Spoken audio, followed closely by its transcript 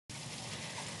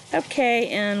Okay,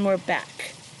 and we're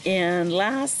back. In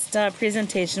last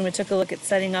presentation, we took a look at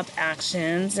setting up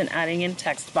actions and adding in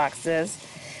text boxes.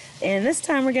 And this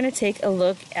time we're going to take a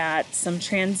look at some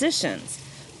transitions.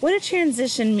 What a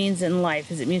transition means in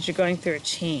life is it means you're going through a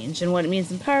change. And what it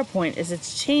means in PowerPoint is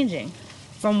it's changing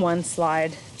from one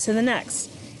slide to the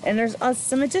next. And there's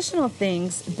some additional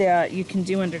things that you can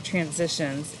do under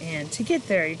transitions. And to get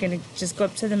there, you're going to just go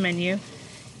up to the menu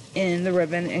in the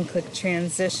ribbon and click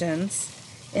Transitions.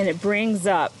 And it brings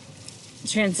up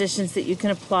transitions that you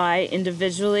can apply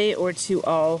individually or to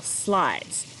all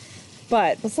slides.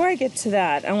 But before I get to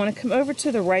that, I want to come over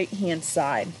to the right-hand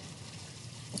side.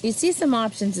 You see some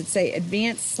options that say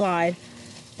Advanced Slide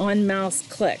on Mouse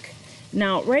Click.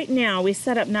 Now, right now, we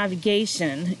set up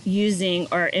navigation using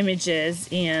our images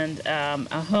and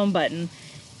a home button.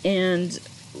 And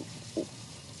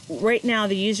right now,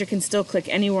 the user can still click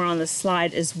anywhere on the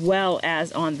slide as well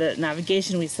as on the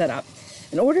navigation we set up.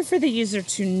 In order for the user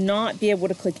to not be able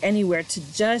to click anywhere,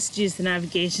 to just use the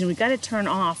navigation, we've got to turn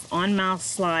off on mouse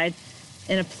slide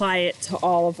and apply it to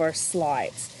all of our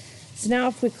slides. So now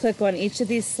if we click on each of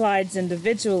these slides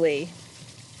individually,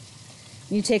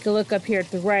 you take a look up here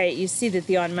at the right, you see that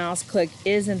the on mouse click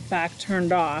is in fact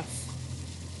turned off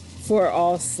for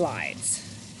all slides.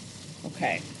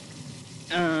 Okay.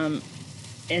 And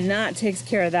that takes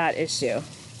care of that issue.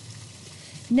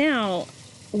 Now,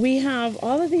 we have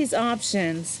all of these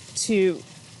options to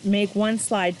make one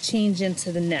slide change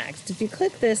into the next. If you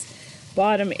click this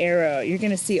bottom arrow, you're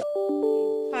going to see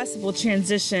possible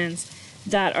transitions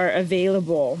that are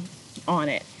available on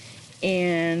it.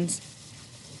 And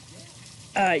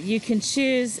you can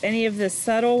choose any of the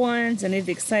subtle ones, any of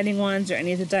the exciting ones, or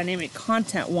any of the dynamic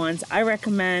content ones. I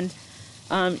recommend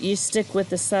you stick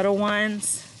with the subtle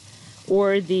ones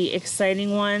or the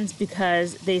exciting ones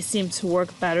because they seem to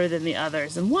work better than the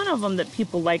others. And one of them that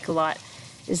people like a lot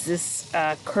is this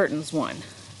curtains one.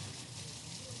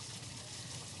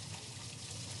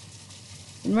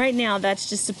 And right now that's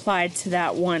just applied to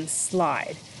that one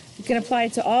slide. You can apply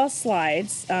it to all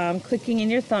slides. Clicking in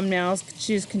your thumbnails,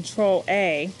 choose Control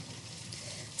A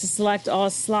to select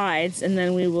all slides, and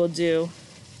then we will do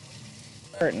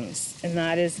curtains. And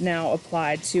that is now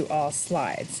applied to all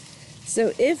slides.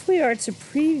 So if we are to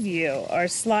preview our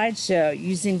slideshow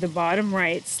using the bottom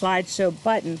right slideshow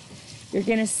button, you're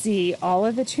going to see all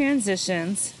of the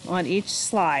transitions on each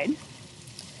slide.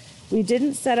 We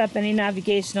didn't set up any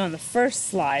navigation on the first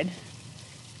slide,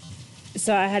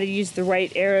 so I had to use the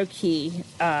right arrow key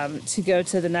to go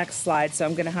to the next slide, so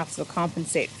I'm going to have to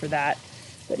compensate for that.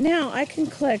 But now I can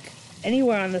click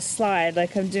anywhere on the slide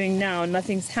like I'm doing now and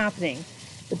nothing's happening.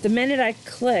 But the minute I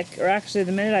click, or actually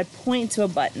the minute I point to a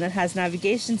button that has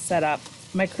navigation set up,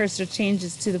 my cursor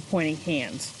changes to the pointing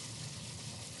hand.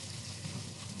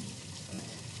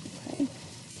 Okay.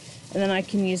 And then I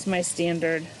can use my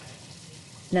standard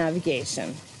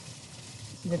navigation.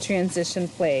 The transition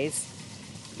plays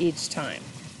each time.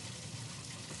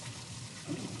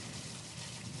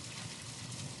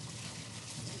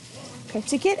 Okay,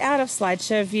 to get out of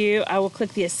slideshow view, I will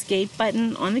click the escape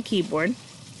button on the keyboard.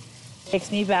 Takes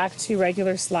me back to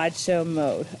regular slideshow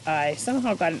mode. I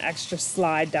somehow got an extra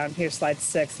slide down here, slide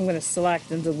 6. I'm going to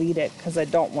select and delete it because I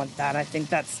don't want that. I think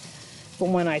that's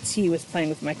from when IT was playing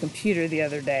with my computer the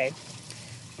other day.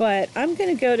 But I'm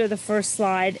going to go to the first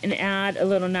slide and add a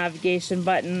little navigation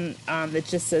button that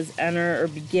just says enter or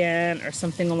begin or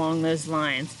something along those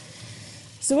lines.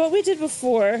 So what we did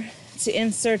before to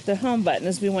insert the home button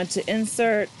is we went to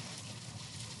insert,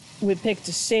 we picked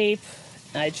a shape,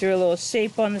 I drew a little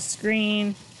shape on the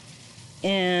screen,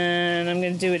 and I'm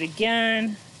going to do it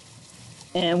again.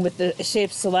 And with the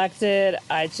shape selected,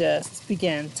 I just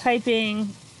begin typing,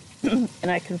 and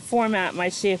I can format my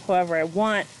shape however I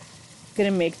want. I'm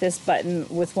going to make this button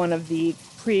with one of the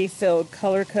pre-filled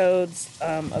color codes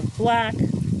of black.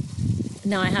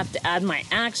 Now I have to add my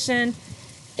action,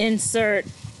 insert,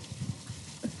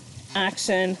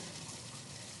 action,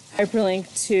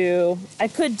 hyperlink to, I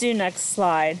could do next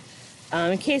slide.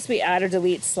 In case we add or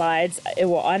delete slides, it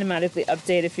will automatically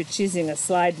update if you're choosing a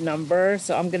slide number.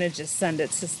 So I'm going to just send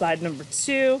it to slide number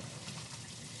 2.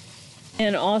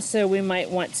 And also we might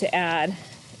want to add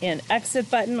an exit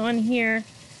button on here.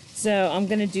 So I'm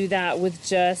going to do that with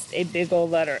just a big old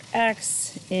letter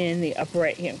X in the upper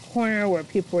right hand corner where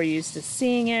people are used to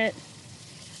seeing it.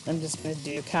 I'm just going to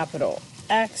do capital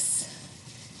X.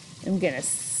 I'm going to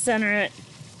center it,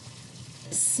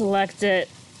 select it,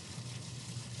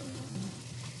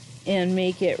 and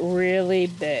make it really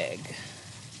big.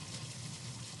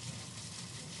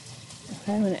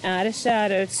 Okay, I'm going to add a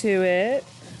shadow to it.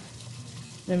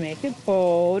 I'm going to make it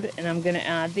bold, and I'm going to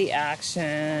add the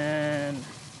action.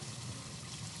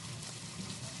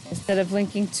 Instead of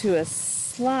linking to a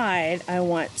slide, I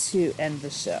want to end the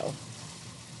show.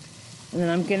 And then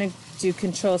I'm going to do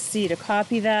Control-C to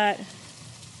copy that.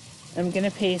 I'm going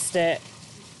to paste it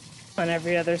on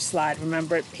every other slide.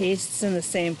 Remember, it pastes in the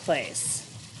same place.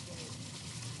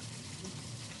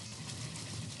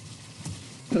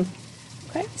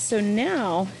 Okay, so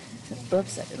now,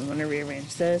 oops, I didn't want to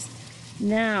rearrange those.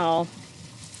 Now,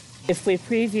 if we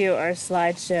preview our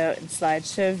slideshow in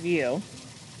slideshow view,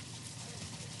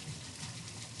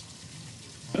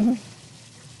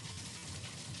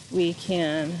 we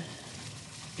can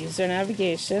use our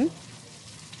navigation.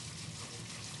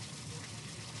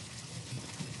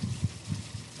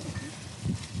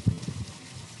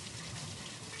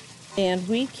 And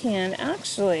we can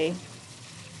actually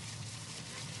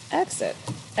exit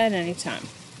at any time.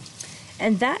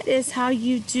 And that is how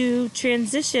you do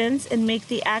transitions and make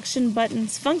the action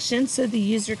buttons function so the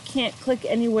user can't click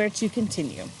anywhere to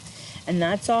continue. And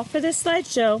that's all for this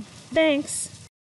slideshow. Thanks.